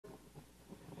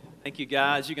Thank you,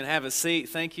 guys. You can have a seat.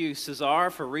 Thank you, Cesar,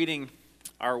 for reading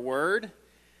our word.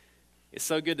 It's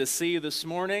so good to see you this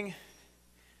morning.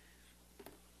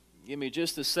 Give me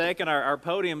just a second. Our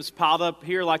podium's piled up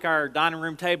here like our dining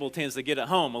room table tends to get at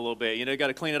home a little bit. You know, you got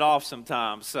to clean it off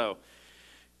sometimes. So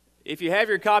if you have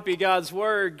your copy of God's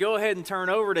word, go ahead and turn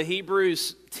over to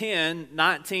Hebrews 10,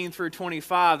 19 through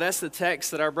 25. That's the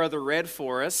text that our brother read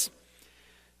for us.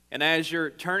 And as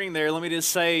you're turning there, let me just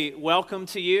say welcome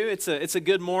to you. It's a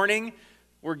good morning.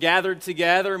 We're gathered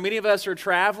together. Many of us are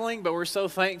traveling, but we're so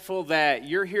thankful that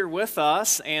you're here with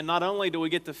us. And not only do we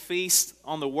get to feast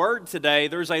on the Word today,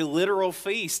 there's a literal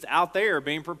feast out there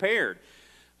being prepared.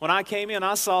 When I came in,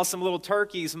 I saw some little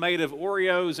turkeys made of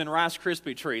Oreos and Rice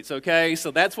Krispie treats, okay?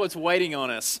 So that's what's waiting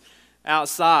on us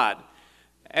outside.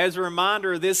 As a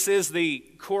reminder, this is the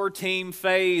core team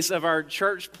phase of our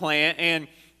church plant, and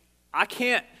I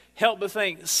can't help but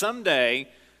think someday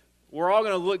we're all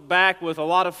going to look back with a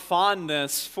lot of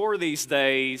fondness for these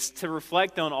days to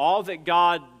reflect on all that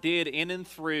God did in and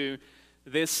through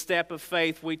this step of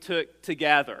faith we took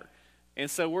together. And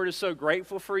so we're just so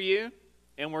grateful for you,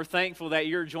 and we're thankful that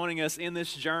you're joining us in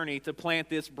this journey to plant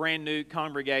this brand new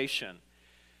congregation.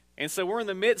 And so we're in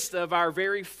the midst of our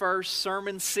very first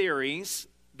sermon series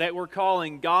that we're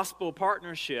calling Gospel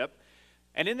Partnership.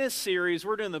 And in this series,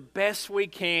 we're doing the best we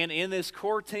can in this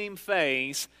core team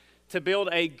phase to build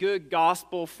a good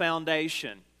gospel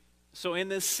foundation. So in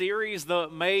this series, though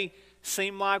it may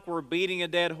seem like we're beating a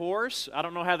dead horse, I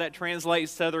don't know how that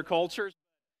translates to other cultures.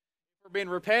 We're being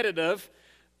repetitive.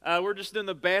 We're just doing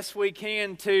the best we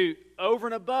can to, over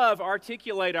and above,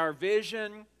 articulate our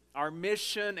vision, our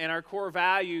mission, and our core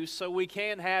values so we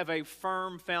can have a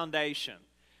firm foundation.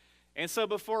 And so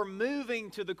before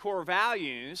moving to the core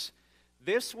values,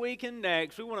 this week and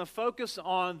next, we want to focus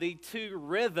on the two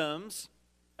rhythms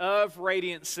of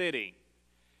Radiant City.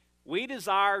 We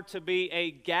desire to be a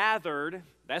gathered,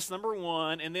 that's number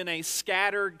one, and then a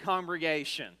scattered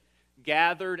congregation.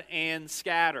 Gathered and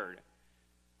scattered.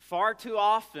 Far too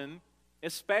often,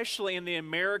 especially in the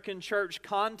American church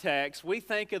context, we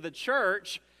think of the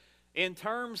church in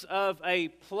terms of a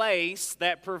place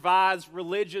that provides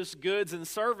religious goods and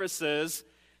services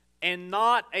and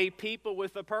not a people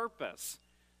with a purpose.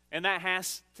 And that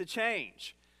has to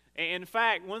change. In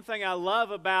fact, one thing I love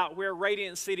about where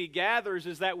Radiant City gathers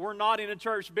is that we're not in a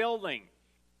church building.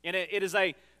 And it is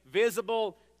a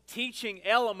visible teaching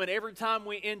element every time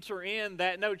we enter in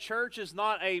that no, church is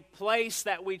not a place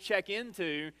that we check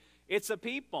into. It's a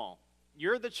people.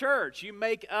 You're the church. You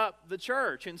make up the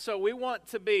church. And so we want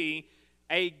to be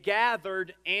a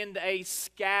gathered and a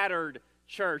scattered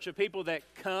church of people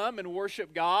that come and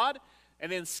worship God and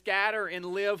then scatter and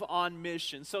live on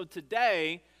mission. So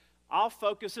today, I'll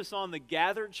focus us on the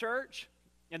gathered church,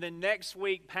 and then next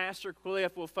week, Pastor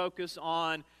Cliff will focus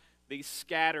on the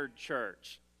scattered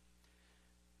church.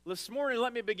 This morning,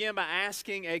 let me begin by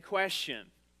asking a question.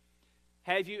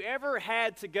 Have you ever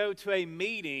had to go to a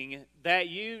meeting that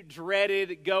you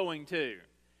dreaded going to?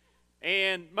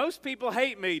 And most people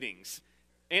hate meetings.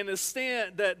 And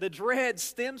the dread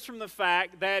stems from the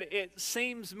fact that it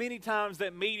seems many times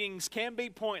that meetings can be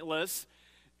pointless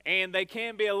and they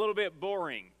can be a little bit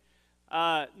boring.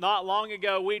 Not long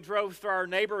ago, we drove through our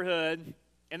neighborhood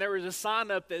and there was a sign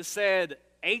up that said,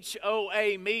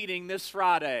 HOA meeting this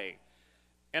Friday.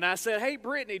 And I said, hey,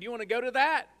 Brittany, do you want to go to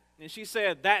that? And she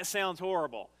said, that sounds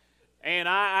horrible. And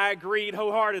I agreed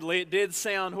wholeheartedly. It did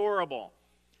sound horrible.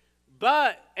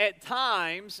 But at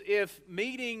times, if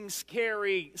meetings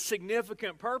carry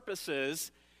significant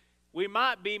purposes, we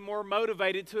might be more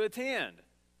motivated to attend.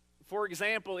 For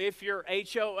example, if your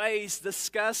HOA is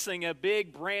discussing a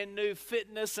big brand new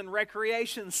fitness and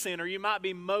recreation center, you might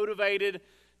be motivated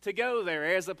to go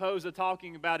there as opposed to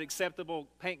talking about acceptable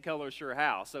paint colors for your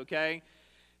house, okay?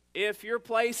 If your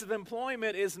place of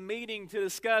employment is meeting to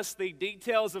discuss the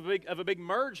details of a big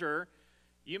merger,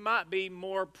 you might be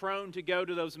more prone to go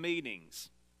to those meetings.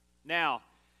 Now,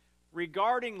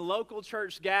 regarding local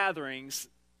church gatherings,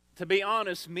 to be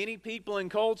honest, many people in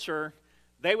culture,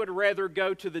 they would rather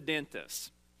go to the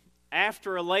dentist.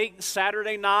 After a late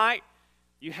Saturday night,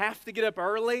 you have to get up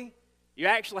early. You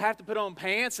actually have to put on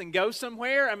pants and go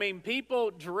somewhere. I mean,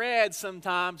 people dread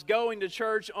sometimes going to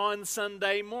church on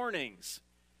Sunday mornings.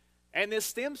 And this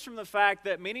stems from the fact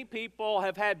that many people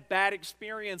have had bad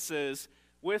experiences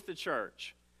with the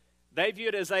church. They view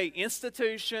it as an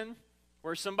institution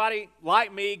where somebody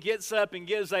like me gets up and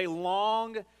gives a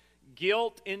long,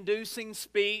 guilt-inducing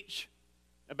speech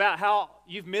about how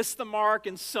you've missed the mark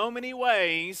in so many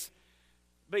ways,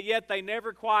 but yet they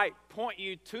never quite point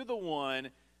you to the one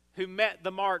who met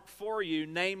the mark for you,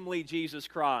 namely Jesus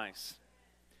Christ.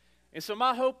 And so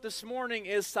my hope this morning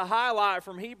is to highlight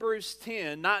from Hebrews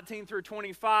 10, 19 through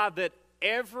 25, that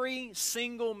every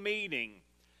single meeting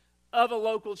of a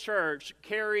local church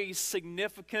carries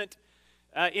significant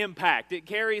impact. It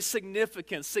carries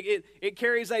significance. It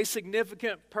carries a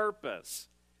significant purpose.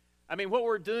 I mean, what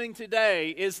we're doing today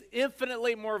is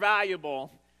infinitely more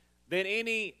valuable than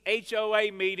any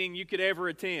HOA meeting you could ever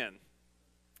attend.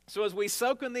 So as we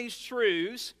soak in these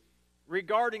truths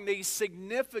regarding the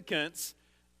significance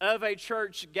of a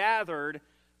church gathered,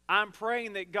 I'm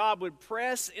praying that God would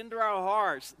press into our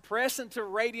hearts, press into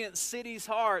Radiant City's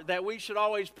heart, that we should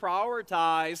always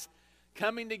prioritize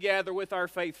coming together with our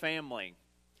faith family.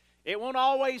 It won't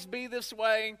always be this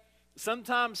way.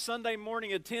 Sometimes Sunday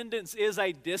morning attendance is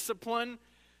a discipline,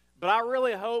 but I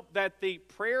really hope that the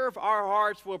prayer of our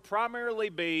hearts will primarily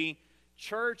be,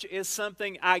 church is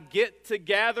something I get to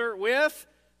gather with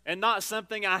and not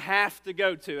something I have to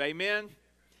go to. Amen?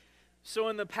 So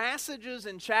in the passages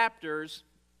and chapters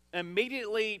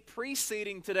immediately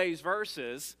preceding today's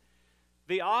verses,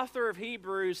 the author of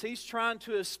Hebrews, he's trying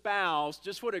to espouse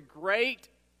just what a great,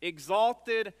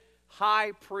 exalted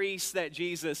high priest that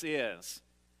Jesus is.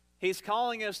 He's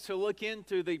calling us to look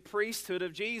into the priesthood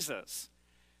of Jesus.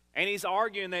 And he's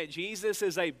arguing that Jesus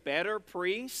is a better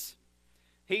priest.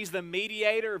 He's the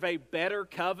mediator of a better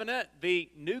covenant, the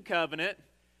new covenant.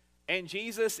 And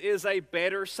Jesus is a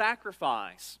better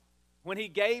sacrifice. When he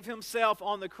gave himself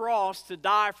on the cross to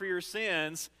die for your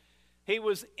sins, he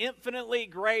was infinitely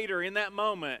greater in that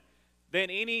moment than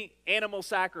any animal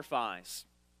sacrifice,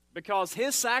 because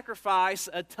his sacrifice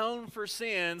atoned for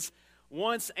sins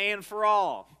once and for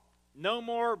all. No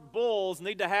more bulls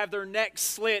need to have their necks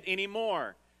slit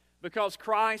anymore, because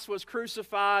Christ was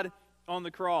crucified on the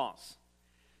cross.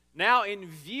 Now, in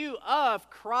view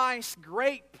of Christ's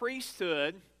great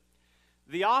priesthood,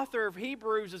 the author of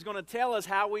Hebrews is going to tell us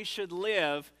how we should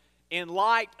live in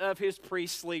light of his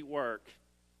priestly work.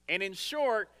 And in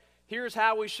short, here's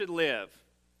how we should live.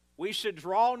 We should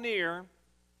draw near,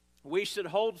 we should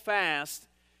hold fast,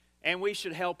 and we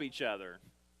should help each other.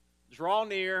 Draw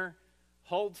near,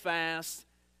 hold fast,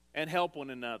 and help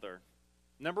one another.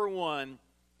 Number one,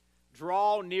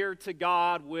 draw near to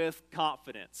God with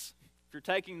confidence. If you're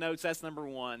taking notes, that's number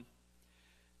one.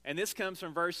 And this comes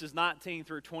from verses 19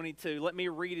 through 22. Let me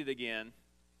read it again.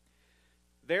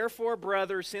 Therefore,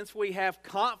 brothers, since we have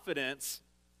confidence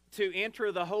to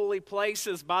enter the holy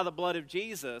places by the blood of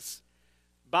Jesus,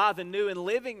 by the new and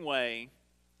living way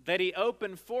that he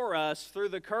opened for us through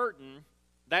the curtain,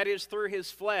 that is, through his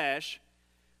flesh,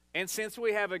 and since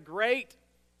we have a great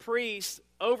priest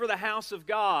over the house of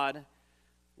God,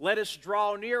 let us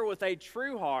draw near with a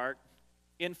true heart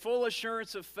in full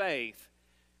assurance of faith,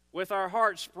 with our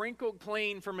hearts sprinkled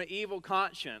clean from an evil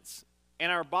conscience,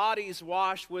 and our bodies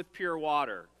washed with pure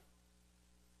water.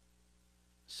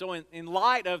 So in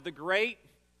light of the great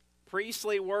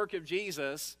priestly work of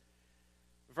Jesus,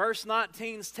 verse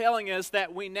 19 is telling us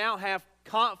that we now have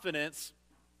confidence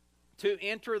to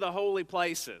enter the holy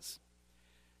places.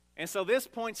 And so this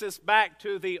points us back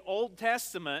to the Old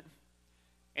Testament.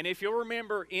 And if you'll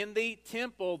remember, in the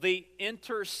temple, the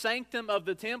inner sanctum of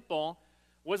the temple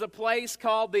was a place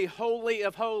called the Holy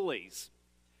of Holies.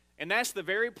 And that's the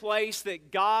very place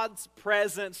that God's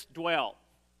presence dwelt.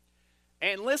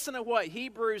 And listen to what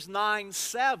Hebrews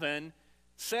 9:7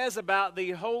 says about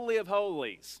the Holy of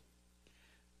Holies.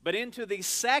 But into the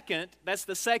second, that's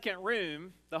the second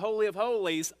room, the Holy of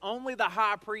Holies, only the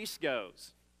high priest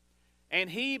goes. And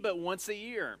he but once a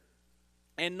year,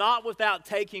 and not without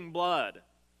taking blood,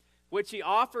 which he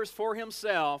offers for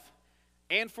himself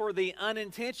and for the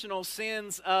unintentional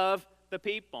sins of the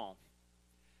people.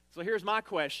 So here's my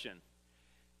question.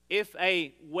 If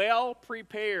a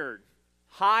well-prepared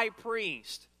high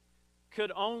priest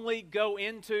could only go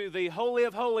into the Holy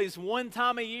of Holies one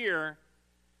time a year,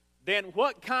 then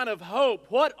what kind of hope,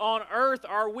 what on earth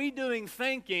are we doing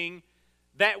thinking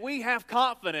that we have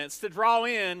confidence to draw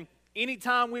in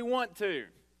anytime we want to?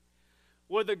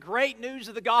 Well, the great news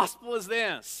of the gospel is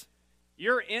this.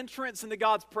 Your entrance into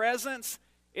God's presence,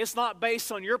 it's not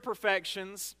based on your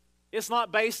perfections. It's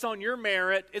not based on your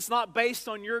merit. It's not based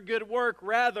on your good work.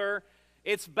 Rather,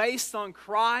 it's based on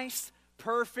Christ's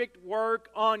perfect work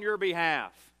on your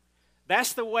behalf.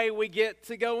 That's the way we get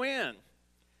to go in.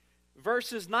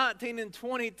 Verses 19 and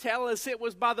 20 tell us it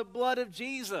was by the blood of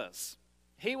Jesus.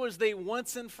 He was the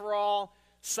once and for all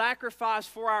sacrifice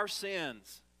for our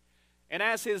sins. And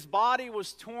as his body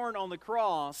was torn on the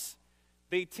cross,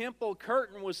 the temple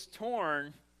curtain was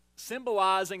torn,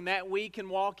 symbolizing that we can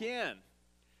walk in.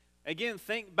 Again,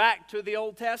 think back to the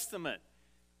Old Testament.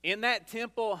 In that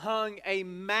temple hung a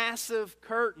massive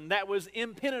curtain that was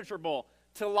impenetrable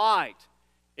to light.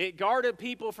 It guarded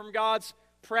people from God's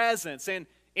presence, and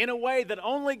in a way that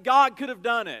only God could have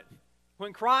done it.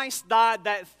 When Christ died,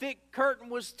 that thick curtain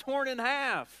was torn in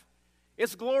half.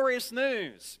 It's glorious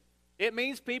news. It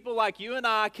means people like you and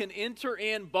I can enter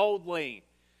in boldly.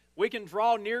 We can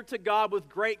draw near to God with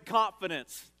great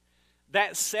confidence.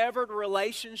 That severed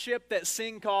relationship that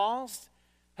sin caused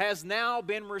has now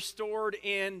been restored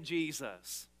in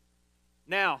Jesus.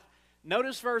 Now,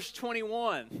 notice verse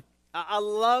 21. I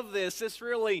love this. This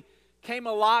really came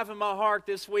alive in my heart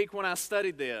this week when I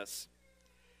studied this.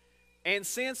 And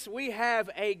since we have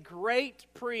a great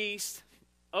priest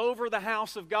over the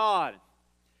house of God,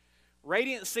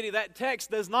 Radiant City, that text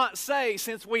does not say,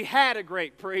 since we had a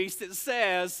great priest. It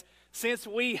says, since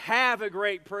we have a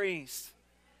great priest.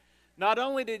 Not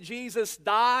only did Jesus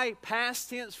die,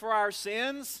 past tense, for our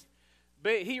sins,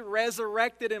 but He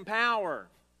resurrected in power.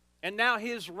 And now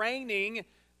He's reigning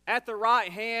at the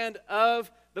right hand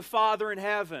of the Father in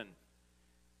heaven.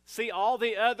 See, all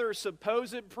the other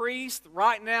supposed priests,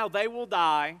 right now, they will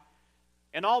die.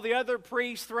 And all the other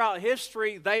priests throughout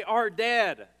history, they are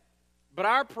dead. But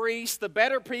our priest, the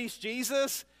better priest,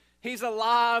 Jesus, He's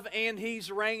alive and He's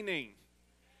reigning.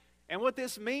 And what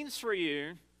this means for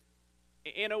you,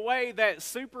 in a way that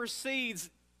supersedes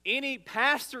any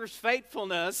pastor's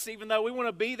faithfulness, even though we want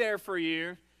to be there for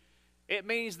you, it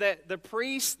means that the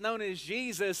priest known as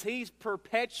Jesus, He's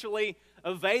perpetually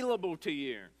available to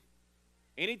you.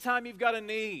 Anytime you've got a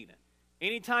need,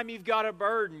 anytime you've got a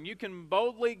burden, you can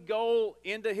boldly go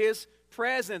into His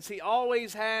presence. He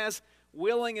always has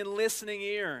willing and listening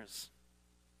ears.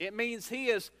 It means He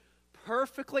is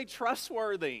perfectly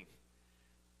trustworthy.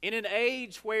 In an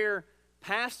age where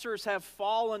pastors have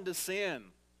fallen to sin,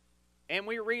 and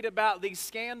we read about these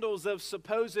scandals of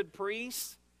supposed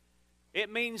priests,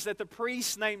 it means that the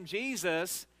priest named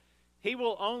Jesus, He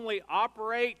will only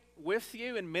operate with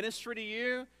you and minister to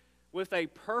you with a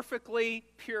perfectly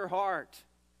pure heart.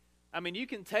 I mean, you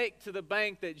can take to the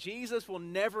bank that Jesus will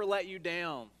never let you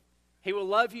down. He will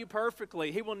love you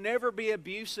perfectly. He will never be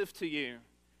abusive to you.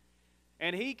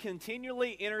 And He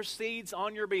continually intercedes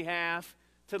on your behalf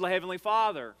to the Heavenly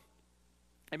Father.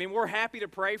 I mean, we're happy to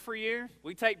pray for you.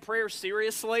 We take prayer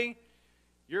seriously.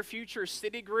 Your future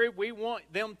city group, we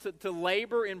want them to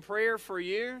labor in prayer for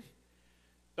you.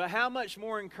 But how much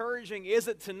more encouraging is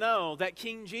it to know that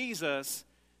King Jesus,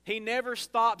 He never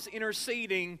stops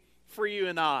interceding for you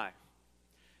and I.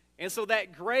 And so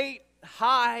that great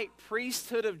high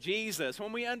priesthood of Jesus,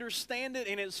 when we understand it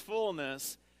in its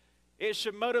fullness, it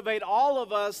should motivate all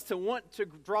of us to want to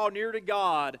draw near to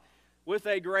God with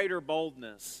a greater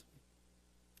boldness.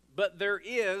 But there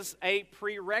is a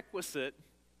prerequisite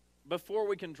before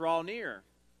we can draw near.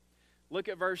 Look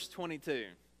at verse 22.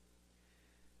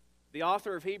 The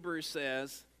author of Hebrews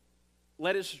says,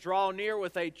 "Let us draw near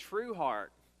with a true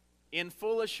heart, in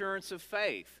full assurance of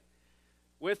faith,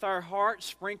 with our hearts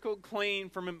sprinkled clean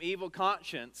from an evil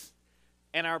conscience,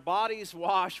 and our bodies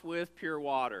washed with pure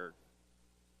water."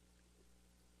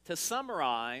 To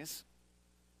summarize,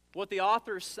 what the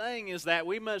author is saying is that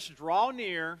we must draw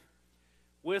near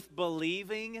with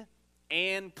believing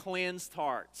and cleansed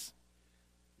hearts.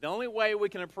 The only way we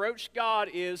can approach God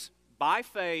is by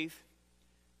faith,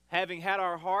 having had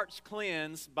our hearts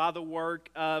cleansed by the work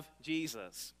of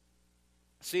Jesus.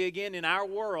 See, again, in our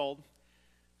world,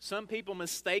 some people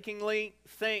mistakenly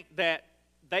think that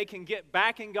they can get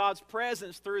back in God's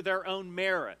presence through their own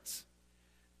merits.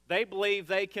 They believe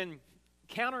they can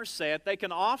counterbalance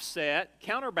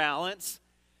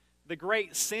the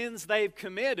great sins they've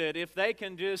committed if they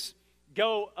can just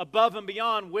go above and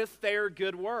beyond with their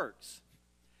good works.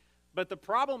 But the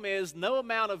problem is, no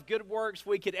amount of good works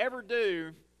we could ever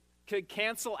do could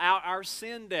cancel out our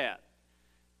sin debt.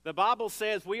 The Bible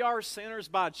says we are sinners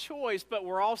by choice, but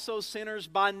we're also sinners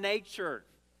by nature.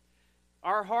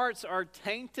 Our hearts are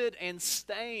tainted and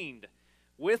stained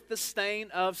with the stain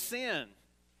of sin.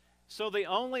 So the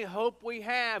only hope we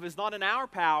have is not in our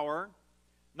power,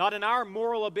 not in our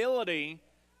moral ability,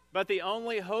 but the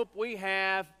only hope we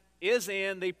have is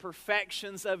in the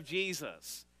perfections of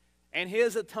Jesus and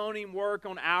His atoning work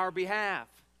on our behalf.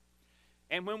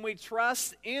 And when we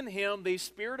trust in Him, the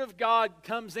Spirit of God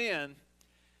comes in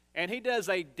and He does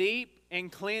a deep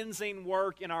and cleansing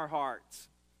work in our hearts.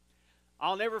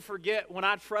 I'll never forget when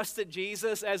I trusted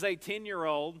Jesus as a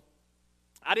 10-year-old.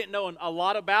 I didn't know a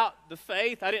lot about the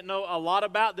faith. I didn't know a lot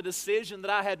about the decision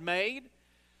that I had made.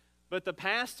 But the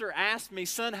pastor asked me,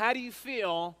 "Son, how do you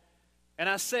feel?" And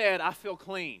I said, "I feel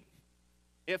clean."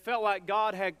 It felt like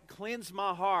God had cleansed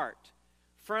my heart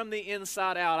from the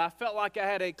inside out. I felt like I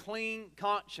had a clean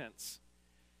conscience.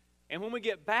 And when we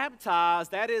get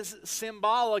baptized, that is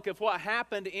symbolic of what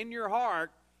happened in your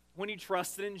heart when you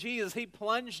trusted in Jesus. He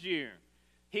plunged you.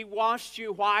 He washed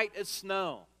you white as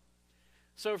snow.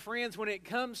 So friends, when it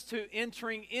comes to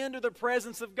entering into the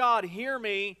presence of God, hear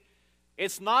me,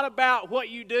 it's not about what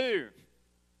you do.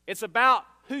 It's about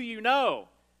who you know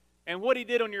and what He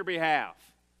did on your behalf.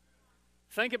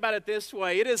 Think about it this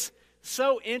way. It is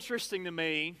so interesting to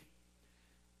me,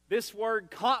 this word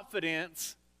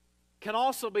confidence can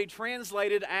also be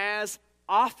translated as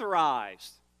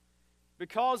authorized.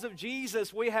 Because of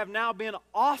Jesus, we have now been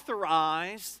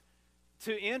authorized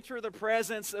to enter the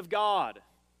presence of God.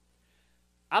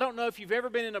 I don't know if you've ever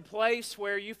been in a place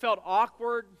where you felt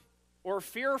awkward or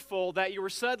fearful that you were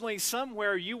suddenly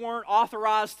somewhere you weren't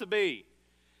authorized to be.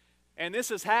 And this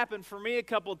has happened for me a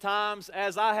couple of times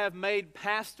as I have made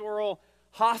pastoral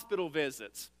hospital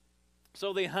visits.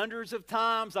 So the hundreds of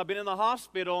times I've been in the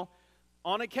hospital,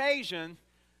 on occasion,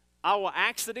 I will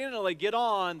accidentally get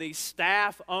on the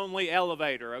staff-only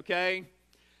elevator, okay?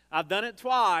 I've done it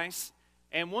twice,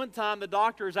 and one time the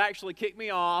doctors actually kicked me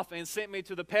off and sent me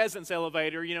to the peasants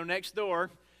elevator, next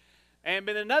door. And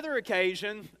on another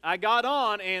occasion, I got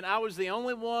on, and I was the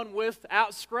only one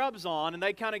without scrubs on, and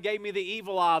they kind of gave me the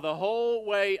evil eye the whole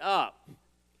way up.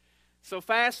 So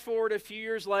fast forward a few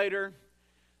years later,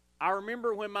 I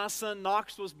remember when my son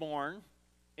Knox was born.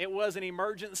 It was an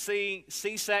emergency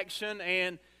C-section,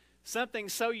 and something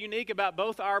so unique about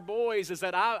both our boys is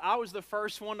that I was the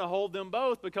first one to hold them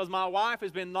both because my wife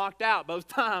has been knocked out both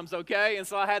times, okay? And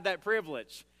so I had that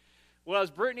privilege. Well,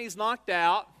 as Brittany's knocked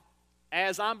out,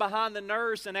 as I'm behind the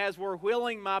nurse and as we're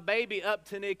wheeling my baby up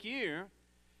to NICU,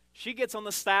 she gets on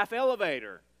the staff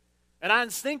elevator. And I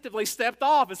instinctively stepped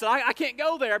off and said, I can't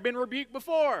go there. I've been rebuked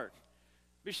before.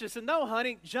 But she said, no,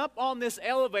 honey, jump on this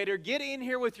elevator, get in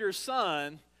here with your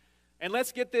son, and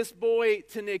let's get this boy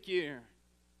to NICU.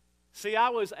 See, I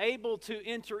was able to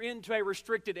enter into a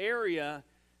restricted area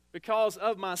because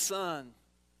of my son.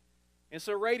 And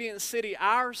so, Radiant City,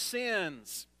 our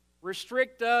sins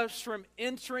restrict us from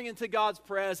entering into God's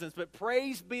presence. But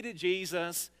praise be to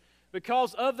Jesus,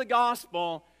 because of the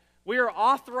gospel, we are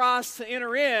authorized to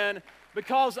enter in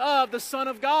because of the Son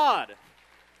of God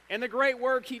and the great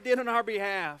work He did on our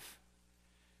behalf.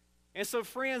 And so,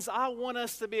 friends, I want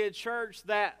us to be a church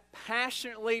that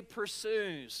passionately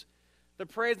pursues the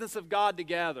presence of God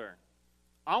together.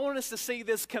 I want us to see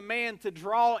this command to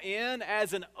draw in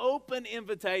as an open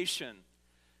invitation.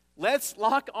 Let's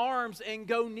lock arms and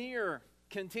go near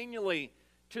continually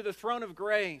to the throne of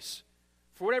grace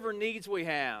for whatever needs we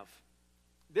have.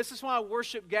 This is why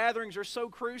worship gatherings are so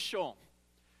crucial.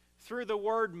 Through the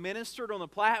word ministered on the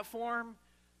platform,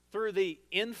 through the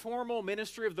informal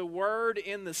ministry of the word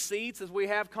in the seats as we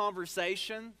have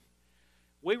conversation,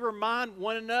 we remind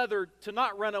one another to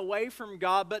not run away from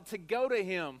God, but to go to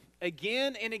Him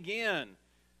again and again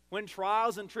when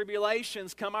trials and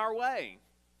tribulations come our way.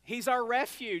 He's our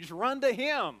refuge. Run to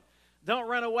Him. Don't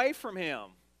run away from Him.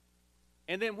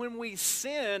 And then when we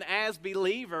sin as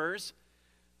believers,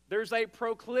 there's a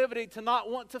proclivity to not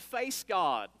want to face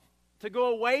God, to go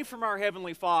away from our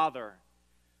Heavenly Father,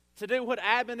 to do what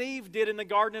Adam and Eve did in the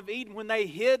Garden of Eden when they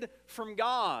hid from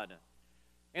God.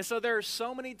 And so there are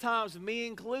so many times, me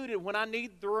included, when I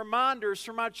need the reminders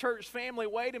from my church family,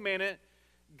 wait a minute,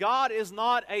 God is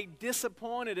not a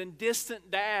disappointed and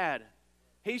distant dad.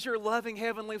 He's your loving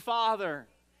Heavenly Father.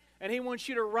 And He wants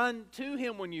you to run to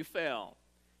Him when you fail.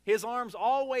 His arms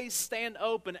always stand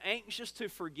open, anxious to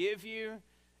forgive you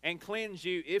and cleanse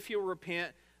you if you'll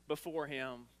repent before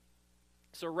Him.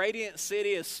 So Radiant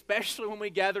City, especially when we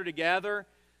gather together,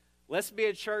 let's be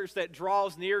a church that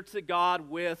draws near to God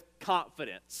with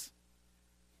confidence.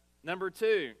 Number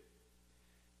 2,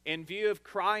 in view of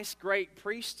Christ's great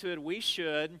priesthood, we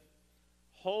should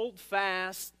hold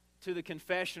fast to the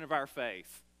confession of our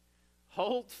faith.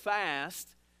 Hold fast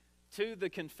to the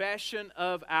confession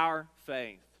of our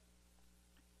faith.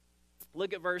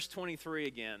 Look at verse 23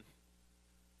 again.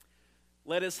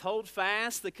 Let us hold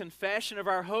fast the confession of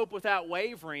our hope without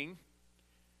wavering,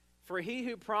 for He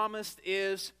who promised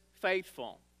is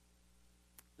faithful.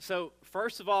 So,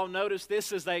 first of all, notice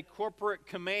this is a corporate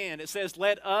command. It says,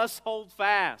 let us hold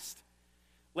fast.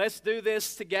 Let's do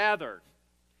this together.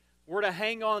 We're to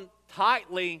hang on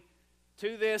tightly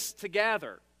to this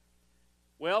together.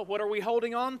 Well, what are we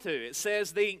holding on to? It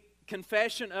says the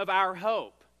confession of our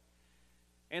hope.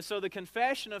 And so the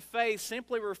confession of faith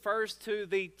simply refers to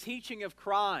the teaching of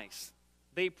Christ,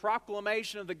 the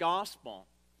proclamation of the gospel,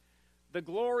 the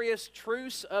glorious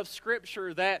truths of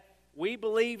Scripture that we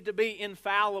believe to be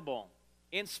infallible,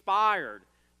 inspired.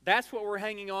 That's what we're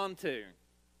hanging on to.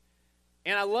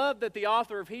 And I love that the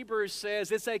author of Hebrews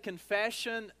says it's a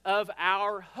confession of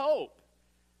our hope.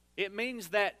 It means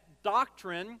that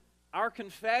doctrine, our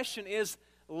confession, is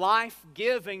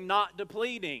life-giving, not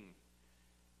depleting.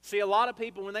 See, a lot of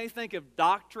people, when they think of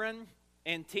doctrine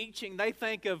and teaching, they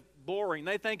think of boring.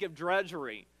 They think of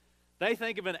drudgery. They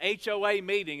think of an HOA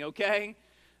meeting, okay?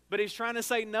 But he's trying to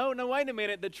say, no, wait a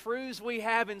minute. The truths we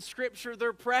have in Scripture,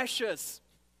 they're precious.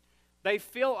 They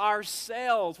fill our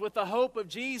cells with the hope of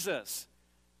Jesus.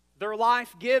 They're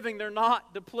life-giving. They're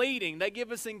not depleting. They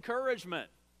give us encouragement.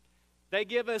 They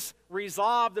give us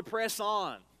resolve to press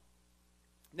on.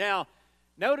 Now,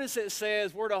 notice it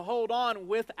says we're to hold on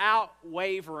without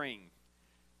wavering.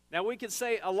 Now, we could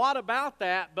say a lot about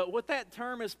that, but what that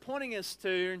term is pointing us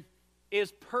to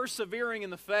is persevering in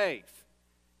the faith.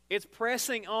 It's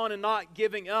pressing on and not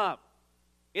giving up.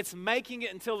 It's making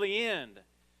it until the end.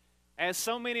 As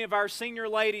so many of our senior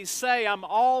ladies say, I'm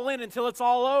all in until it's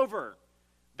all over.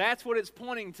 That's what it's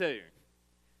pointing to.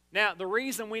 Now, the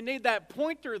reason we need that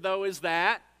pointer, though, is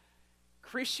that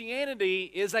Christianity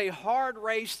is a hard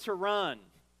race to run.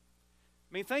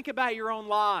 I mean, think about your own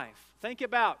life. Think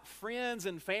about friends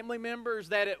and family members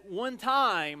that at one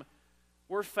time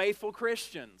were faithful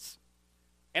Christians.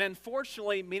 And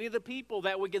unfortunately, many of the people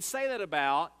that we could say that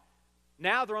about,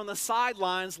 now they're on the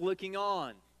sidelines looking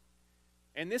on.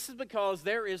 And this is because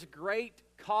there is great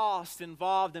cost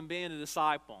involved in being a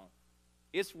disciple.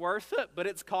 It's worth it, but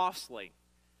it's costly.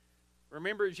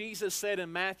 Remember, Jesus said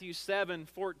in Matthew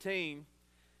 7:14,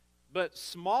 but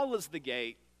small is the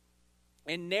gate,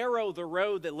 and narrow the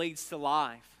road that leads to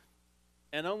life,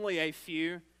 and only a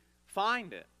few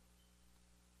find it.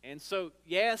 And so,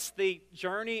 yes, the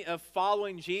journey of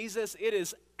following Jesus, it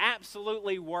is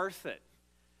absolutely worth it.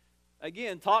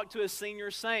 Again, talk to a senior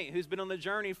saint who's been on the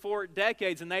journey for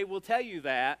decades, and they will tell you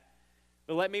that.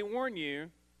 But let me warn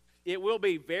you, it will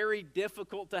be very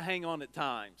difficult to hang on at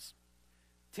times.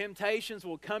 Temptations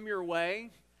will come your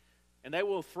way, and they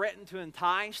will threaten to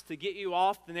entice to get you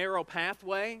off the narrow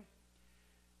pathway.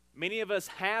 Many of us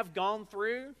have gone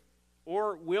through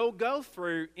or will go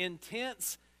through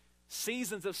intense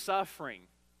seasons of suffering.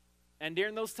 And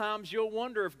during those times, you'll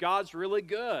wonder if God's really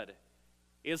good.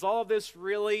 Is all this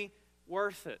really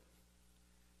worth it?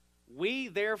 We,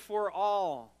 therefore,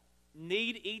 all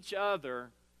need each other,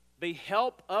 the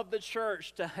help of the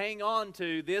church, to hang on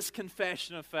to this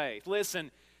confession of faith. Listen,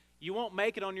 you won't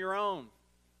make it on your own.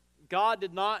 God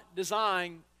did not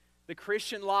design the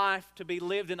Christian life to be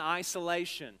lived in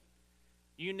isolation.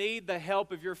 You need the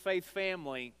help of your faith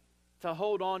family to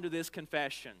hold on to this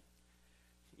confession.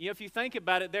 You know, if you think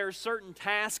about it, there are certain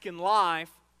tasks in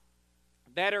life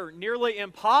that are nearly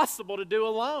impossible to do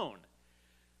alone.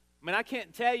 I mean, I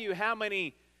can't tell you how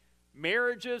many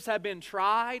marriages have been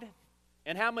tried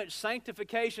and how much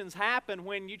sanctifications happen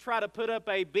when you try to put up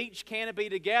a beach canopy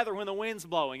together when the wind's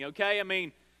blowing, okay? I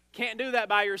mean, can't do that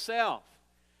by yourself.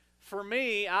 For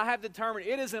me, I have determined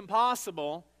it is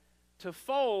impossible to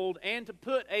fold and to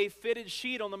put a fitted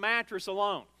sheet on the mattress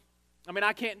alone. I mean,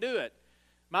 I can't do it.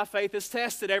 My faith is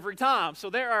tested every time. So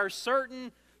there are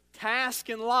certain tasks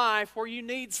in life where you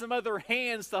need some other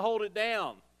hands to hold it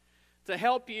down, to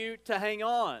help you to hang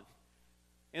on.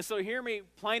 And so hear me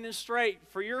plain and straight.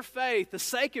 For your faith, the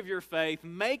sake of your faith,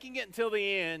 making it until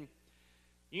the end,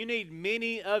 you need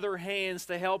many other hands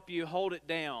to help you hold it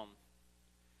down.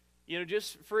 You know,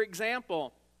 just for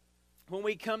example, when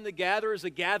we come together as a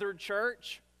gathered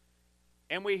church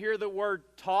and we hear the word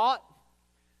taught,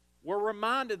 we're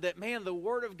reminded that, man, the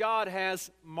Word of God has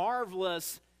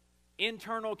marvelous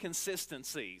internal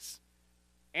consistencies.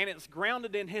 And it's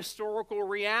grounded in historical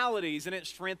realities, and it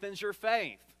strengthens your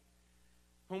faith.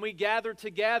 When we gather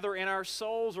together and our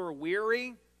souls are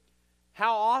weary,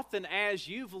 how often, as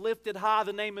you've lifted high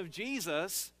the name of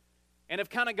Jesus and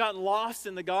have kind of gotten lost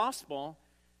in the gospel,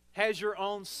 has your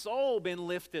own soul been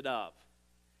lifted up?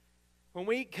 When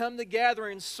we come together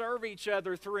and serve each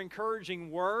other through encouraging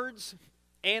words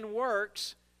and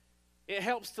works, it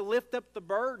helps to lift up the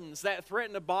burdens that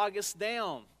threaten to bog us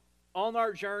down on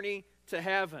our journey to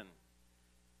heaven.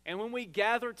 And when we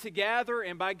gather together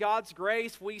and by God's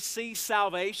grace we see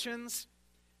salvations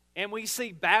and we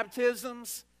see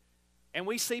baptisms and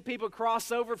we see people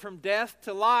cross over from death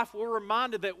to life, we're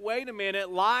reminded that, wait a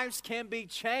minute, lives can be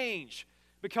changed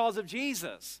because of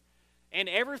Jesus. And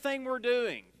everything we're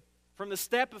doing, from the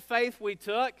step of faith we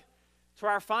took, to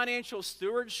our financial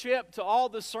stewardship, to all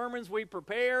the sermons we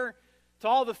prepare, to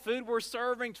all the food we're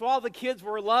serving, to all the kids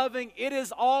we're loving, it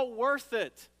is all worth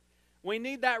it. We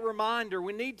need that reminder.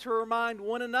 We need to remind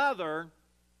one another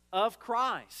of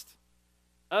Christ,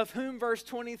 of whom verse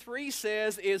 23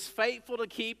 says is faithful to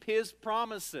keep His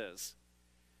promises.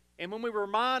 And when we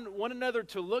remind one another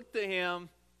to look to Him,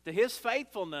 to His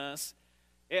faithfulness,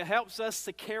 it helps us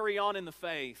to carry on in the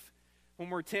faith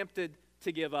when we're tempted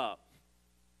to give up.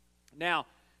 Now,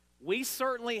 we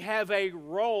certainly have a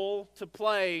role to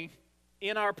play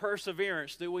in our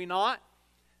perseverance, do we not?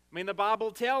 I mean, the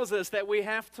Bible tells us that we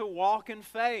have to walk in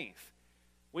faith.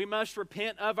 We must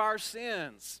repent of our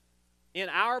sins. In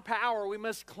our power, we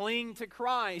must cling to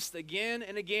Christ again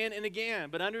and again and again.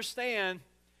 But understand,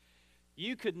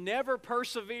 you could never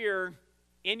persevere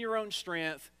in your own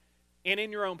strength and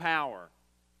in your own power.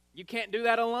 You can't do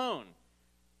that alone.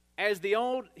 As the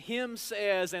old hymn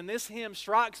says, and this hymn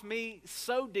strikes me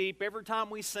so deep every time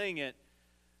we sing it,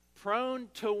 prone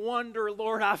to wonder,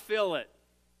 Lord, I feel it.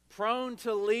 Prone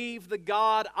to leave the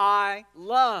God I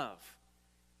love.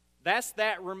 That's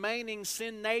that remaining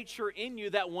sin nature in you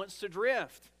that wants to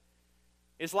drift.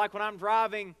 It's like when I'm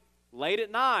driving late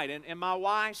at night and my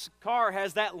wife's car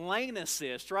has that lane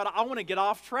assist, right? I want to get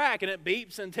off track and it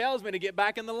beeps and tells me to get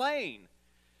back in the lane.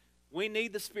 We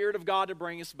need the Spirit of God to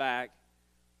bring us back.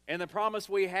 And the promise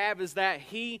we have is that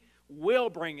He will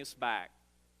bring us back.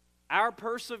 Our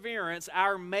perseverance,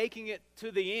 our making it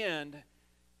to the end,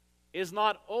 is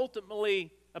not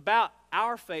ultimately about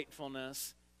our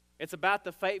faithfulness. It's about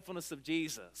the faithfulness of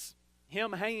Jesus,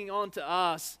 Him hanging on to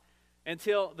us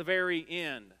until the very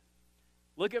end.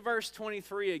 Look at verse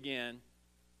 23 again.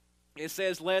 It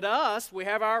says, let us, we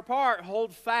have our part,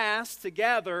 hold fast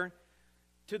together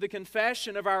to the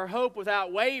confession of our hope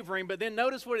without wavering. But then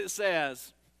notice what it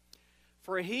says.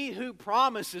 For He who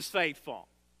promised is faithful.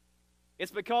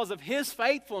 It's because of His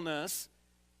faithfulness,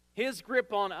 His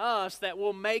grip on us, that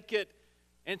will make it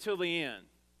until the end.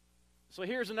 So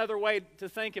here's another way to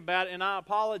think about it, and I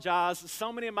apologize.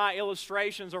 So many of my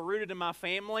illustrations are rooted in my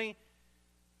family.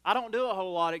 I don't do a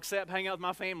whole lot except hang out with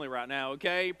my family right now,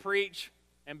 okay? Preach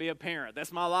and be a parent.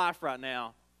 That's my life right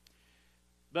now.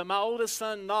 But my oldest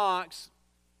son, Knox,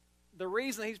 the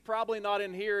reason he's probably not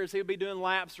in here is he'll be doing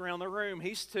laps around the room.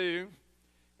 He's 2,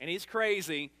 and he's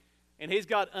crazy, and he's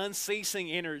got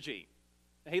unceasing energy.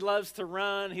 He loves to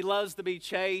run. He loves to be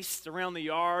chased around the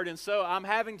yard, and so I'm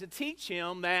having to teach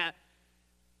him that,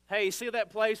 hey, see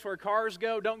that place where cars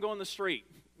go? Don't go in the street.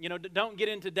 You know, don't get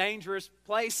into dangerous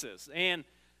places. And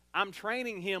I'm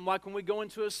training him like when we go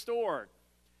into a store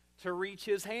to reach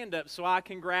his hand up so I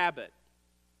can grab it.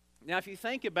 Now, if you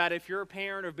think about it, if you're a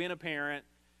parent or have been a parent,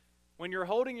 when you're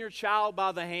holding your child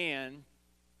by the hand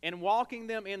and walking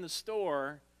them in the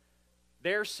store,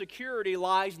 their security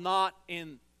lies not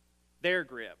in their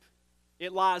grip.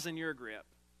 It lies in your grip.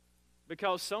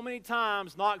 Because so many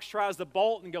times Knox tries to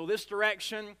bolt and go this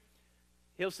direction.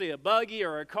 He'll see a buggy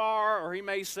or a car, or he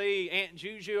may see Aunt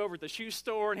Juju over at the shoe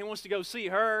store and he wants to go see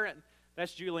her.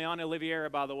 That's Juliana Oliveira,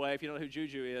 by the way, if you don't know who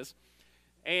Juju is.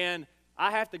 And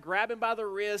I have to grab him by the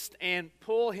wrist and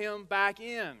pull him back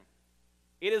in.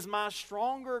 It is my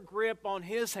stronger grip on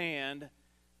his hand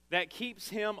that keeps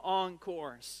him on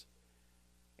course.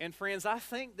 And friends, I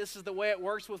think this is the way it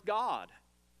works with God.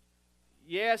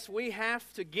 Yes, we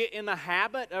have to get in the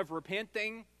habit of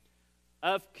repenting,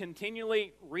 of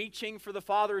continually reaching for the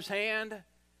Father's hand.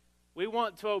 We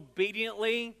want to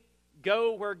obediently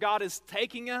go where God is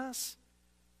taking us.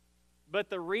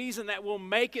 But the reason that we'll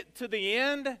make it to the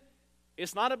end,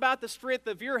 it's not about the strength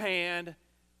of your hand.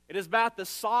 It is about the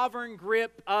sovereign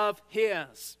grip of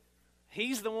His.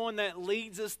 He's the one that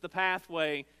leads us the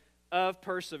pathway of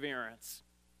perseverance.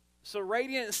 So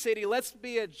Radiant City, let's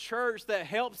be a church that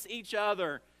helps each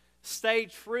other stay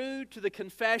true to the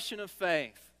confession of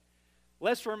faith.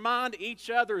 Let's remind each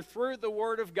other through the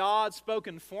Word of God,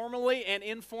 spoken formally and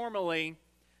informally,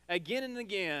 again and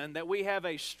again, that we have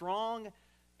a strong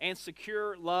and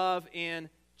secure love in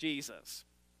Jesus.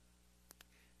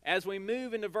 As we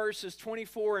move into verses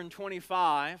 24 and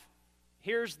 25,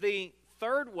 here's the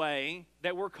third way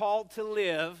that we're called to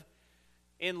live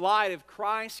in light of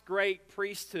Christ's great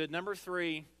priesthood. Number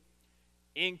 3,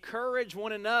 encourage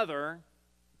one another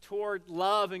toward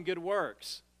love and good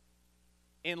works.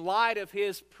 In light of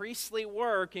His priestly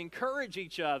work, encourage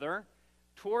each other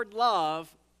toward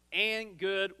love and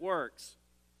good works.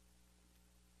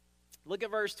 Look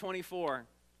at verse 24.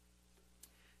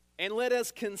 And let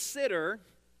us consider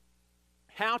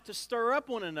how to stir up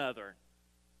one another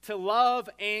to love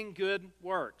and good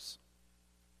works.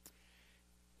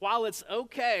 While it's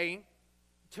okay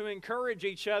to encourage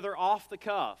each other off the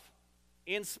cuff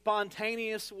in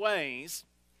spontaneous ways,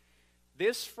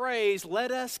 this phrase,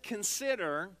 let us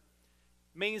consider,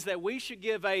 means that we should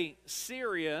give a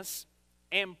serious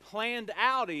and planned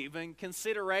out even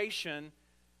consideration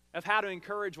of how to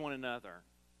encourage one another.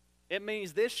 It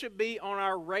means this should be on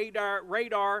our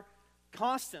radar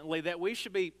constantly that we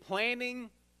should be planning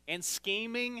and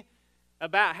scheming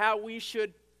about how we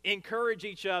should encourage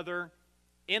each other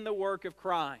in the work of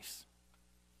Christ.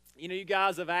 You know, you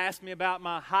guys have asked me about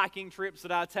my hiking trips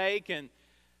that I take, and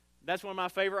that's one of my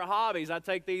favorite hobbies. I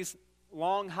take these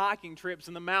long hiking trips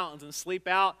in the mountains and sleep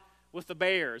out with the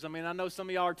bears. I mean, I know some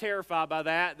of y'all are terrified by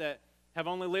that have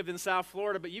only lived in South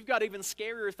Florida, but you've got even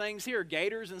scarier things here,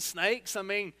 gators and snakes. I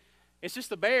mean, it's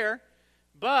just a bear.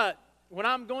 But when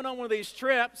I'm going on one of these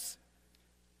trips,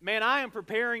 man, I am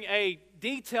preparing a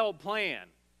detailed plan.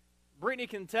 Brittany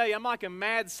can tell you, I'm like a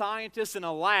mad scientist in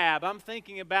a lab. I'm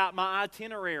thinking about my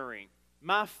itinerary,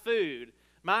 my food,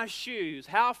 my shoes,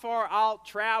 how far I'll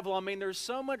travel. I mean, there's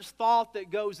so much thought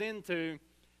that goes into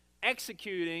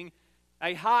executing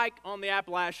a hike on the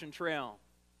Appalachian Trail.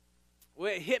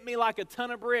 Well, it hit me like a ton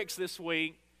of bricks this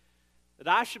week that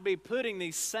I should be putting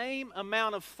the same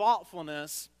amount of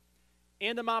thoughtfulness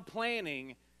into my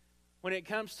planning when it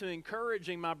comes to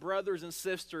encouraging my brothers and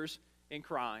sisters in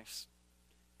Christ.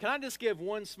 Can I just give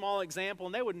one small example?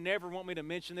 And they would never want me to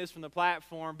mention this from the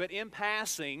platform, but in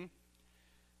passing,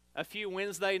 a few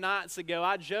Wednesday nights ago,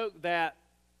 I joked that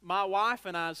my wife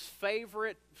and I's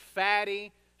favorite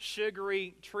fatty,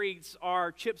 sugary treats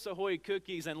are Chips Ahoy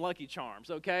cookies and Lucky Charms,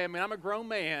 okay? I mean, I'm a grown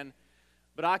man,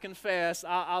 but I confess,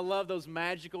 I love those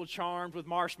magical charms with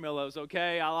marshmallows,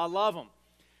 okay? I love them.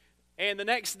 And the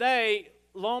next day,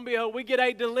 lo and behold, we get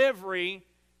a delivery,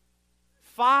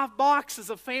 5 boxes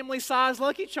of family-sized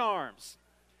Lucky Charms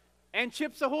and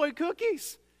Chips Ahoy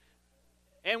cookies.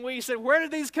 And we said, where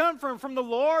did these come from? From the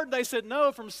Lord? They said,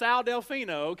 no, from Sal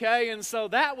Delfino, okay? And so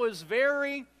that was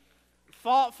very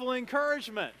thoughtful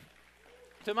encouragement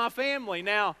to my family.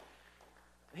 Now,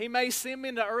 he may send me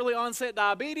into early onset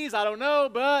diabetes, I don't know,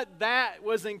 but that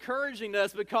was encouraging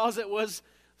us because it was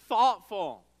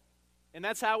thoughtful. And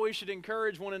that's how we should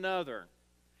encourage one another.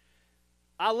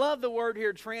 I love the word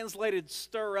here translated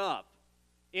stir up.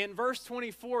 In verse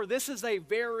 24, this is a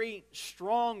very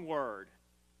strong word.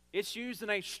 It's used in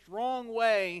a strong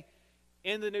way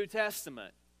in the New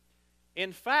Testament.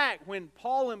 In fact, when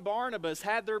Paul and Barnabas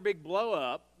had their big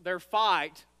blow-up, their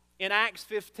fight, in Acts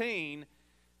 15,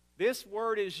 this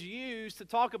word is used to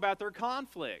talk about their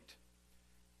conflict.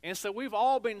 And so we've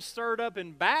all been stirred up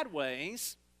in bad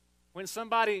ways when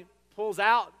somebody pulls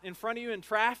out in front of you in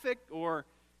traffic, or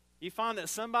you find that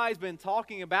somebody's been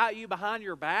talking about you behind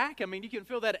your back. I mean, you can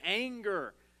feel that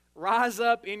anger rise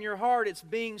up in your heart. It's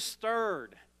being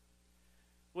stirred.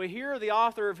 Well, here the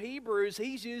author of Hebrews,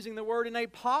 he's using the word in a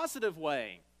positive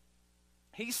way.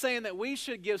 He's saying that we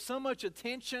should give so much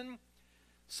attention,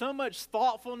 so much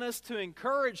thoughtfulness to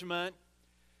encouragement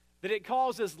that it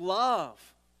causes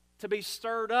love to be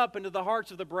stirred up into the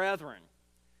hearts of the brethren.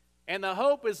 And the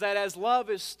hope is that as love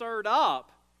is stirred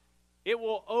up, it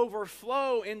will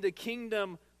overflow into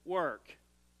kingdom work.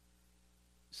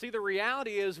 See, the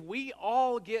reality is we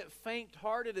all get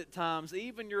faint-hearted at times,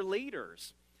 even your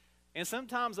leaders. And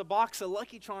sometimes a box of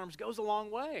Lucky Charms goes a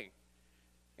long way.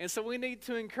 And so we need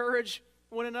to encourage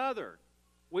one another.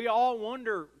 We all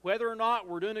wonder whether or not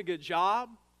we're doing a good job.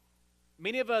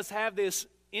 Many of us have this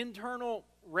internal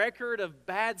record of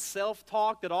bad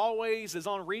self-talk that always is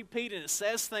on repeat, and it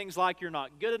says things like you're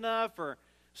not good enough or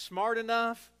smart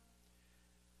enough.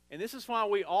 And this is why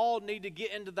we all need to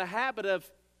get into the habit of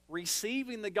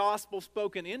receiving the gospel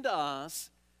spoken into us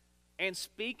and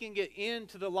speaking it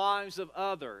into the lives of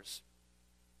others.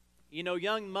 You know,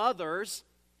 young mothers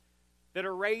that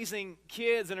are raising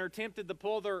kids and are tempted to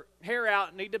pull their hair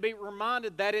out need to be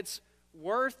reminded that it's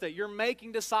worth it. You're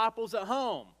making disciples at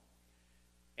home,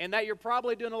 and that you're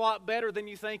probably doing a lot better than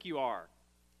you think you are.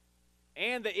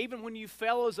 And that even when you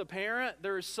fail as a parent,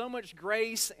 there is so much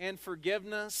grace and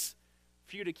forgiveness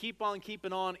for you to keep on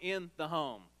keeping on in the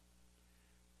home.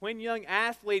 When young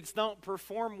athletes don't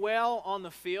perform well on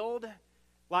the field,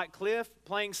 like Cliff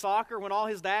playing soccer, when all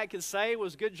his dad could say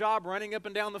was, good job running up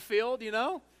and down the field, you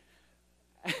know?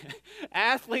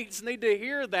 Athletes need to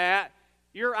hear that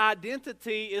your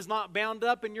identity is not bound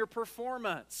up in your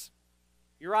performance.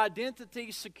 Your identity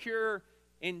is secure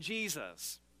in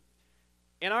Jesus.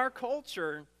 In our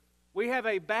culture, we have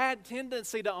a bad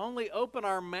tendency to only open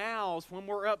our mouths when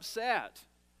we're upset,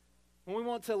 when we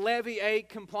want to levy a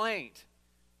complaint,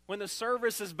 when the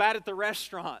service is bad at the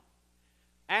restaurant.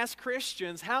 As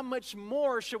Christians, how much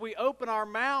more should we open our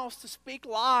mouths to speak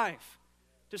life,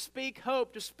 to speak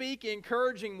hope, to speak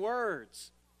encouraging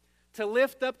words, to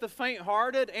lift up the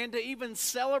faint-hearted, and to even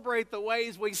celebrate the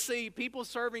ways we see people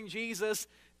serving Jesus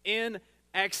in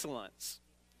excellence.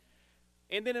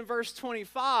 And then in verse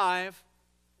 25,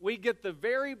 we get the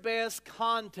very best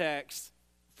context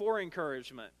for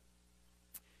encouragement.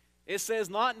 It says,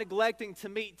 not neglecting to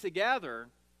meet together,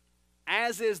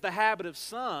 as is the habit of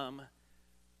some,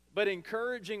 but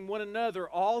encouraging one another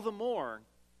all the more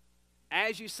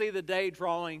as you see the day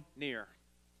drawing near.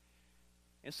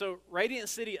 And so, Radiant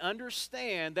City,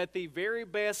 understand that the very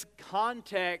best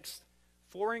context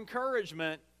for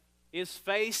encouragement is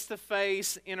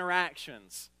face-to-face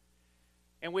interactions.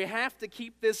 And we have to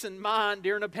keep this in mind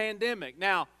during a pandemic.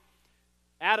 Now,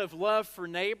 out of love for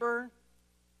neighbor,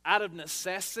 out of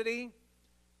necessity,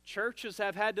 churches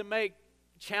have had to make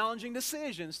challenging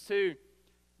decisions to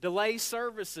delay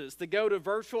services, to go to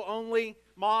virtual-only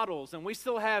models. And we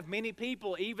still have many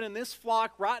people, even in this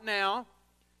flock right now,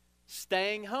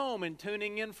 staying home and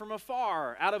tuning in from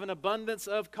afar out of an abundance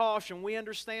of caution. We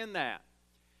understand that.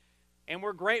 And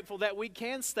we're grateful that we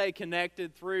can stay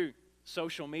connected through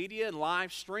social media and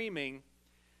live streaming.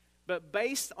 But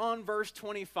based on verse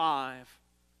 25,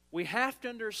 we have to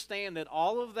understand that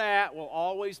all of that will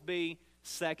always be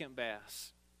second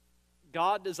best.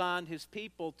 God designed His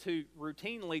people to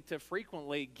routinely, to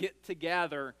frequently get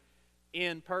together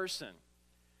in person.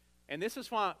 And this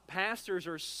is why pastors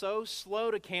are so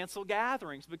slow to cancel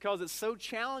gatherings, because it's so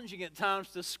challenging at times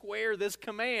to square this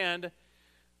command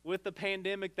with the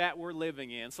pandemic that we're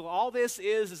living in. So all this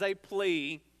is a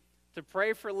plea to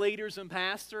pray for leaders and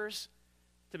pastors,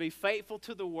 to be faithful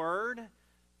to the Word,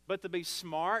 but to be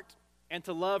smart and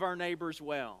to love our neighbors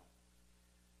well.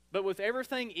 But with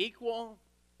everything equal,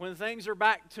 when things are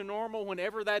back to normal,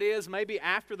 whenever that is, maybe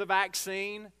after the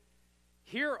vaccine,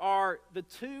 here are the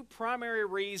two primary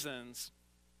reasons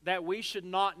that we should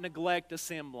not neglect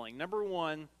assembling. Number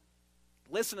one,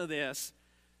 listen to this.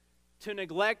 To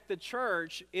neglect the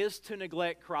church is to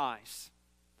neglect Christ.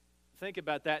 Think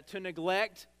about that. To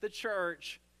neglect the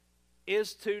church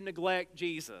is to neglect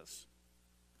Jesus.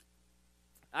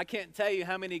 I can't tell you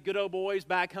how many good old boys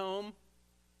back home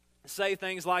say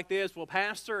things like this. Well,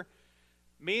 Pastor,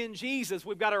 me and Jesus,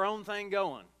 we've got our own thing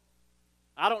going.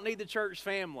 I don't need the church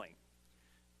family.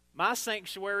 My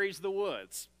sanctuary is the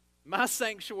woods. My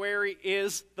sanctuary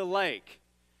is the lake.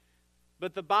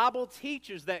 But the Bible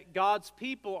teaches that God's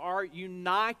people are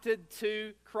united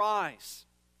to Christ.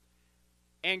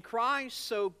 And Christ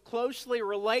so closely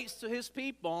relates to His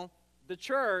people, the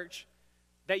church,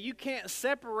 that you can't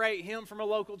separate Him from a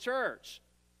local church.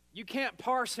 You can't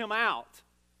parse Him out.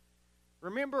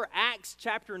 Remember Acts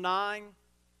chapter 9,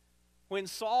 when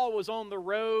Saul was on the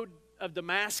road of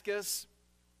Damascus,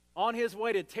 on his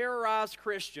way to terrorize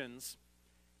Christians.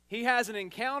 He has an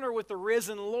encounter with the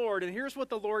risen Lord, and here's what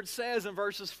the Lord says in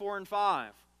verses 4 and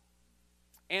 5.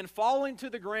 And falling to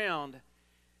the ground,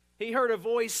 he heard a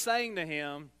voice saying to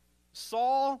him,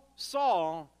 Saul,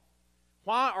 Saul,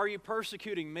 why are you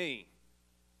persecuting me?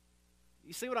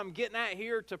 You see what I'm getting at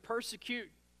here? To persecute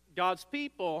God's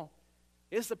people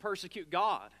is to persecute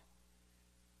God.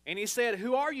 And he said,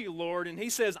 who are you, Lord? And he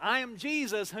says, I am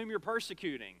Jesus whom you're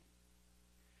persecuting.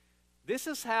 This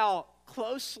is how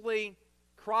closely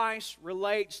Christ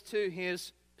relates to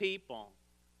His people.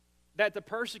 That to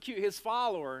persecute His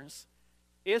followers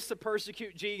is to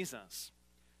persecute Jesus.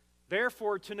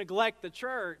 Therefore, to neglect the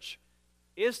church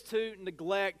is to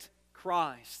neglect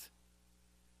Christ.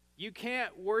 You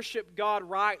can't worship God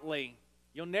rightly.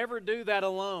 You'll never do that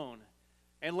alone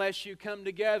unless you come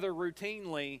together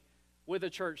routinely with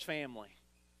a church family.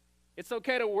 It's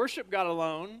okay to worship God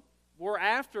alone. We're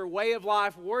after way of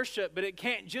life worship, but it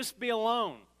can't just be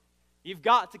alone. You've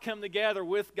got to come together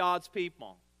with God's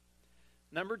people.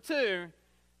 Number two,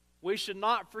 we should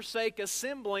not forsake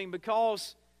assembling,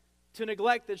 because to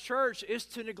neglect the church is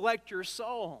to neglect your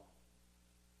soul.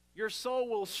 Your soul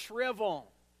will shrivel.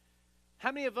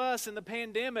 How many of us in the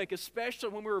pandemic, especially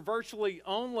when we were virtually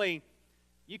only,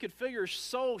 you could feel your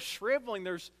soul shriveling?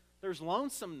 There's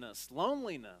lonesomeness,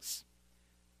 loneliness.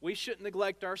 We shouldn't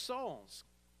neglect our souls.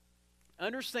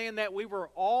 Understand that we were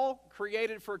all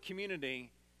created for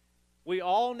community. We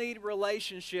all need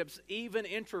relationships, even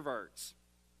introverts.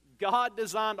 God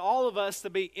designed all of us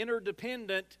to be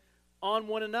interdependent on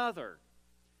one another.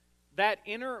 That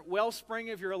inner wellspring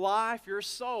of your life, your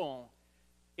soul,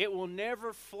 it will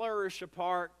never flourish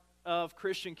apart of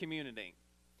Christian community.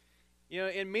 You know,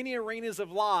 in many arenas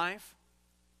of life,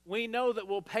 we know that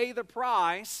we'll pay the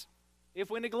price if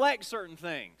we neglect certain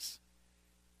things.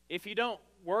 If you don't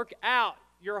work out,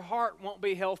 your heart won't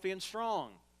be healthy and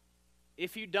strong.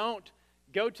 If you don't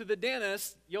go to the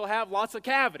dentist, you'll have lots of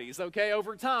cavities, okay,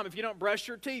 over time. If you don't brush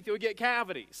your teeth, you'll get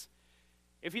cavities.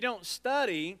 If you don't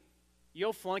study,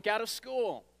 you'll flunk out of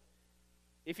school.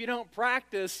 If you don't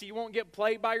practice, you won't get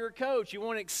played by your coach. You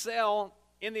won't excel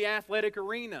in the athletic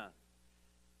arena.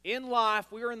 In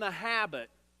life, we are in the habit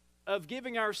of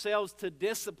giving ourselves to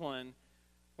discipline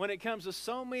when it comes to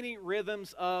so many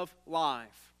rhythms of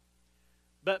life.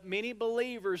 But many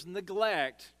believers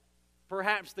neglect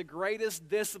perhaps the greatest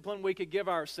discipline we could give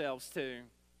ourselves to,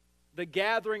 the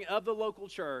gathering of the local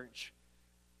church.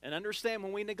 And understand,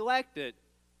 when we neglect it,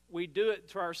 we do it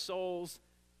to our soul's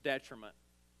detriment.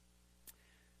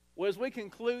 Well, as we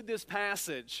conclude this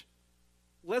passage,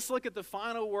 let's look at the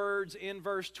final words in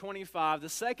verse 25, the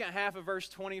second half of verse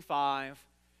 25.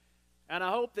 And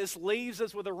I hope this leaves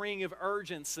us with a ring of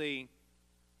urgency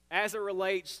as it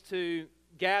relates to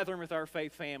gathering with our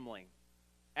faith family,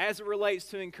 as it relates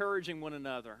to encouraging one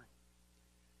another.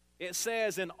 It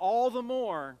says, "And all the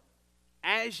more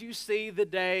as you see the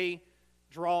day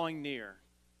drawing near."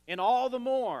 And all the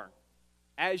more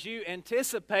as you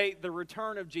anticipate the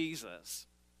return of Jesus.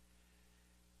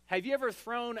 Have you ever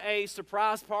thrown a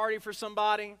surprise party for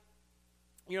somebody?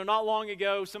 You know, not long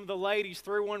ago, some of the ladies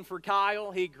threw one for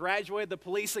Kyle. He graduated the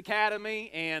police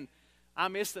academy, and I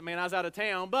missed it, man. I was out of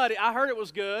town. But I heard it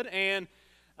was good, and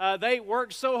they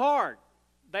worked so hard.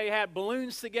 They had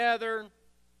balloons together.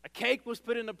 A cake was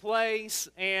put into place.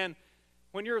 And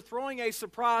when you're throwing a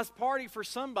surprise party for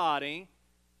somebody,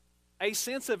 a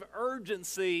sense of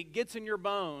urgency gets in your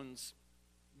bones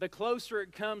the closer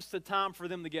it comes to time for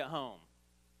them to get home.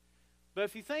 But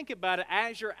if you think about it,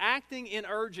 as you're acting in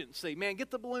urgency, man,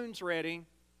 get the balloons ready,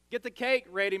 get the cake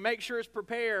ready, make sure it's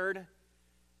prepared.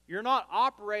 You're not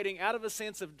operating out of a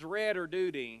sense of dread or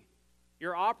duty.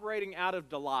 You're operating out of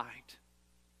delight,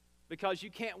 because you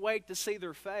can't wait to see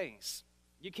their face.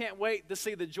 You can't wait to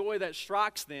see the joy that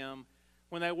strikes them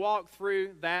when they walk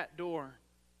through that door.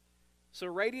 So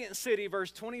Radiant City,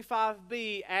 verse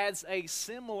 25b, adds a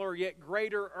similar yet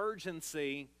greater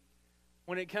urgency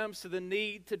when it comes to the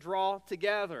need to draw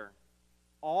together,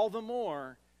 all the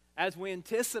more as we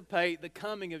anticipate the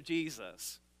coming of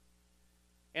Jesus.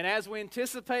 And as we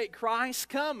anticipate Christ's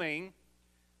coming,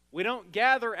 we don't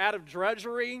gather out of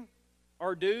drudgery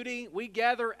or duty. We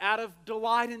gather out of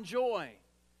delight and joy.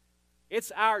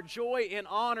 It's our joy and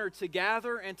honor to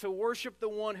gather and to worship the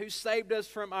one who saved us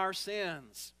from our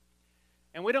sins.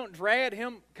 And we don't dread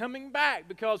Him coming back,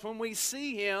 because when we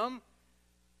see Him,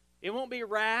 it won't be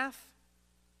wrath.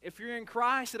 If you're in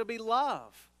Christ, it'll be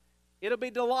love. It'll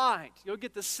be delight. You'll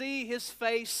get to see His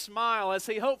face smile as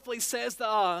He hopefully says to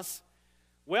us,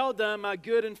 "Well done, my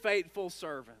good and faithful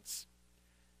servants."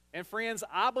 And friends,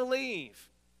 I believe,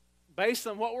 based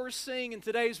on what we're seeing in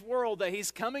today's world, that He's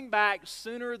coming back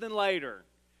sooner than later.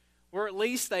 We're at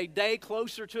least a day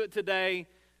closer to it today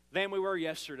than we were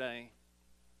yesterday.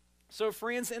 So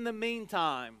friends, in the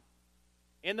meantime,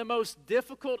 in the most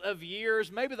difficult of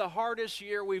years, maybe the hardest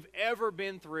year we've ever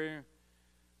been through,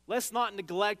 let's not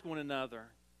neglect one another.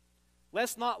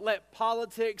 Let's not let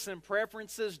politics and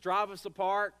preferences drive us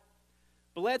apart,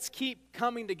 but let's keep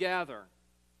coming together.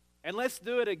 And let's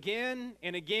do it again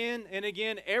and again and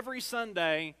again every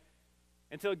Sunday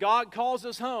until God calls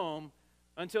us home,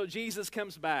 until Jesus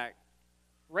comes back.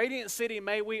 Radiant City,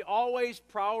 may we always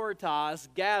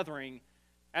prioritize gathering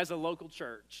as a local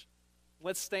church.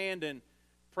 Let's stand and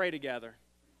pray together.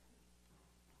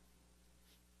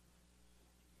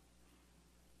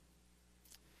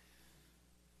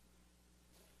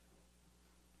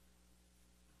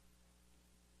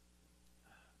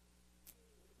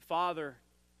 Father,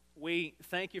 we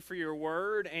thank You for Your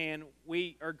word, and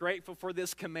we are grateful for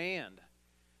this command.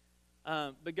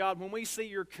 But God, when we see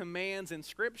Your commands in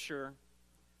Scripture,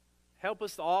 help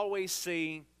us to always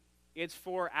see it's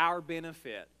for our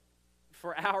benefit,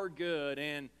 for our good,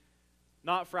 and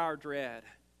not for our dread.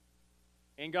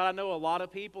 And God, I know a lot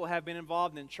of people have been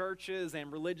involved in churches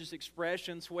and religious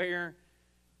expressions where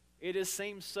it just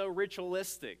seems so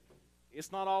ritualistic.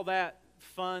 It's not all that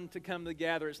fun to come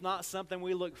together. It's not something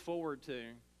we look forward to.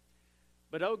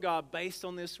 But oh God, based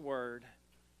on this word,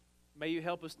 may You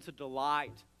help us to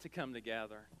delight to come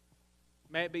together.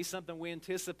 May it be something we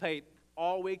anticipate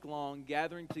all week long,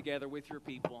 gathering together with Your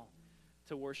people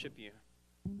to worship You.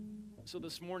 So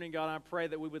this morning, God, I pray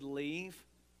that we would leave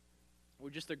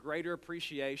with just a greater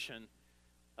appreciation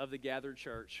of the gathered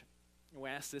church. And we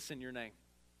ask this in Your name.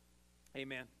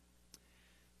 Amen.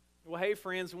 Well, hey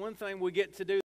friends, one thing we get to do